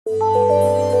Psalm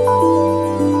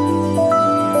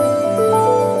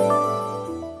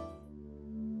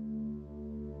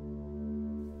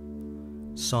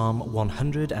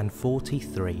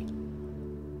 143.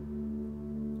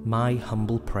 My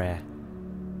humble prayer.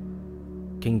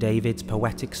 King David's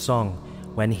poetic song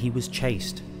when he was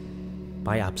chased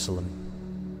by Absalom.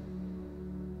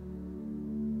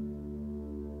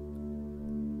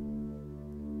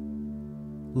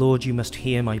 Lord, you must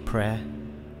hear my prayer,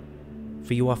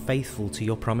 for you are faithful to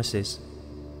your promises.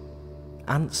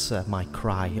 Answer my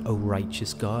cry, O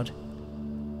righteous God.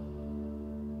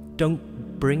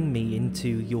 Don't bring me into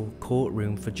your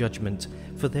courtroom for judgment,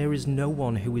 for there is no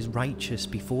one who is righteous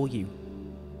before you.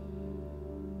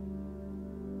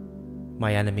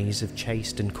 My enemies have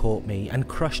chased and caught me and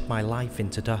crushed my life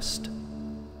into dust.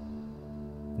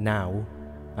 Now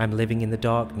I'm living in the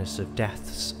darkness of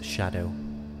death's shadow.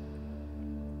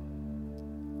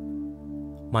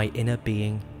 My inner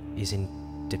being is in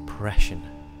depression,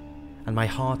 and my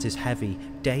heart is heavy,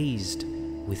 dazed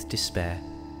with despair.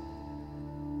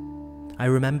 I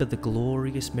remember the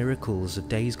glorious miracles of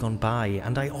days gone by,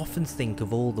 and I often think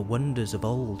of all the wonders of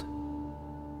old.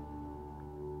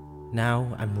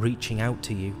 Now I'm reaching out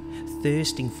to you,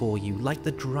 thirsting for you, like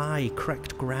the dry,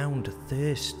 cracked ground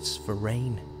thirsts for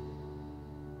rain.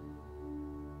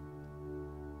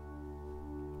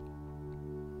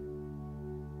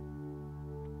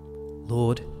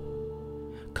 Lord,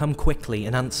 come quickly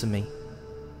and answer me,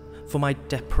 for my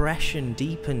depression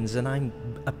deepens and I'm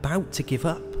about to give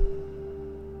up.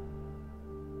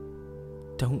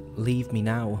 Don't leave me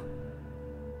now,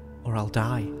 or I'll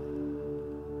die.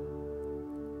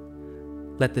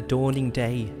 Let the dawning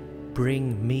day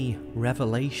bring me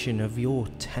revelation of your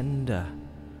tender,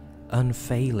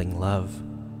 unfailing love.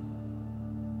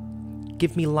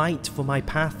 Give me light for my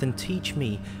path and teach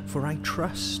me, for I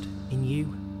trust in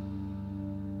you.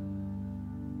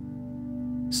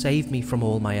 Save me from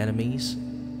all my enemies,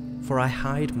 for I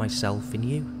hide myself in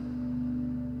you.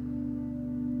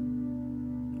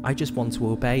 I just want to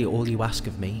obey all you ask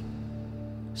of me.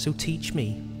 So teach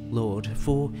me, Lord,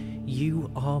 for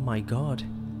you are my God.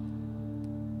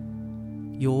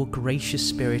 Your gracious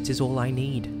Spirit is all I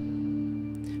need.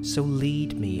 So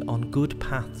lead me on good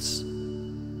paths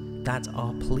that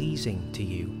are pleasing to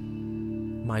you,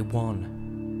 my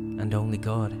one and only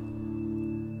God.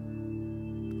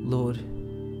 Lord,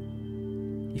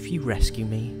 if you rescue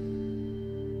me,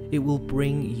 it will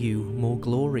bring you more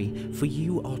glory, for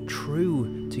you are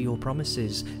true to your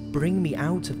promises. Bring me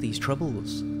out of these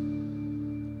troubles.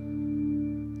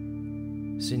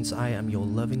 Since I am your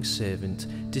loving servant,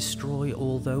 destroy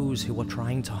all those who are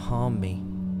trying to harm me.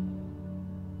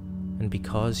 And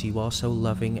because you are so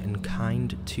loving and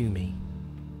kind to me,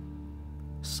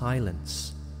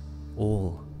 silence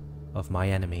all of my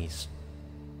enemies.